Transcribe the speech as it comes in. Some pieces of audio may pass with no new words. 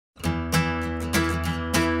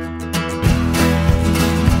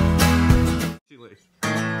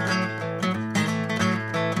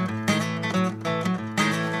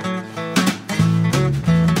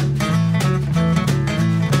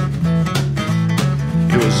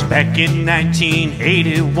Back in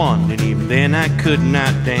 1981, and even then I could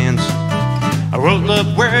not dance. I wrote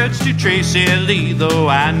love words to Tracy Lee, though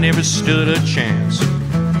I never stood a chance.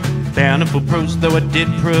 Bountiful prose though I did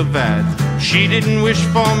provide, she didn't wish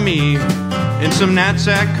for me. And some nights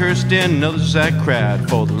I cursed and others I cried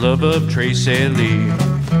for the love of Tracy Lee.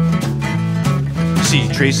 See,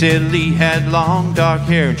 Tracy Lee had long dark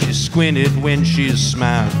hair and she squinted when she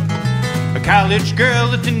smiled. A college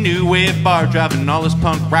girl at the New Wave bar, driving all his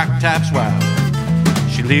punk rock types wild.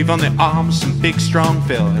 She leave on the arms some big strong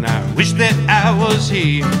fella, and I wish that I was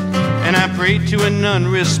he. And I prayed to an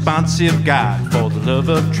unresponsive God for the love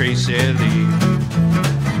of Tracy Lee.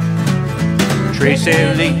 Tracy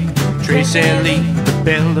Lee, Tracy Lee, the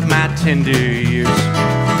belle of my tender years.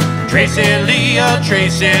 Tracy Lee, oh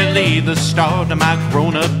Tracy Lee, the start of my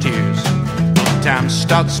grown-up tears. Time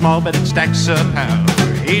starts small, but it stacks up high,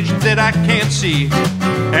 for age that I can't see.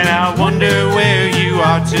 And I wonder where you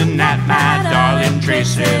are tonight, my darling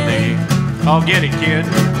Tracy Lee. Oh, get it, kid.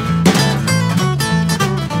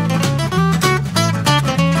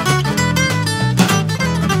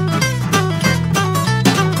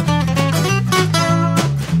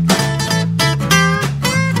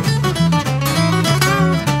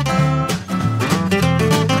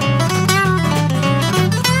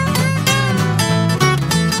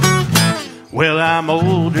 Well, I'm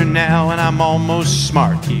older now and I'm almost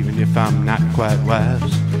smart, even if I'm not quite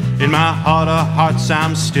wise. In my heart of hearts,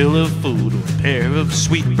 I'm still a fool to a pair of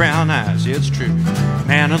sweet brown eyes. Yeah, it's true.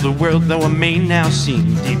 Man of the world, though I may now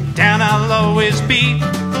seem, deep down I'll always be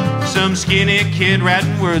some skinny kid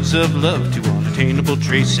writing words of love to unattainable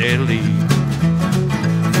Tracy Lee.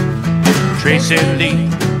 Tracy Lee,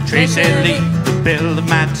 Tracy Lee, the belle of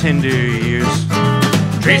my tender years.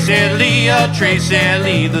 Tracy Lee, oh Tracy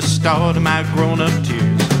Lee, the start of my grown-up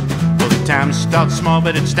tears. Well, the time starts small,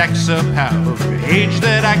 but it stacks up high, over age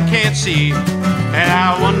that I can't see. And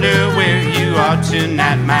I wonder where you are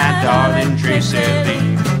tonight, my darling Tracy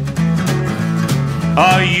Lee.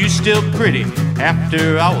 Are you still pretty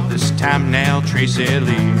after all this time now, Tracy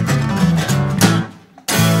Lee?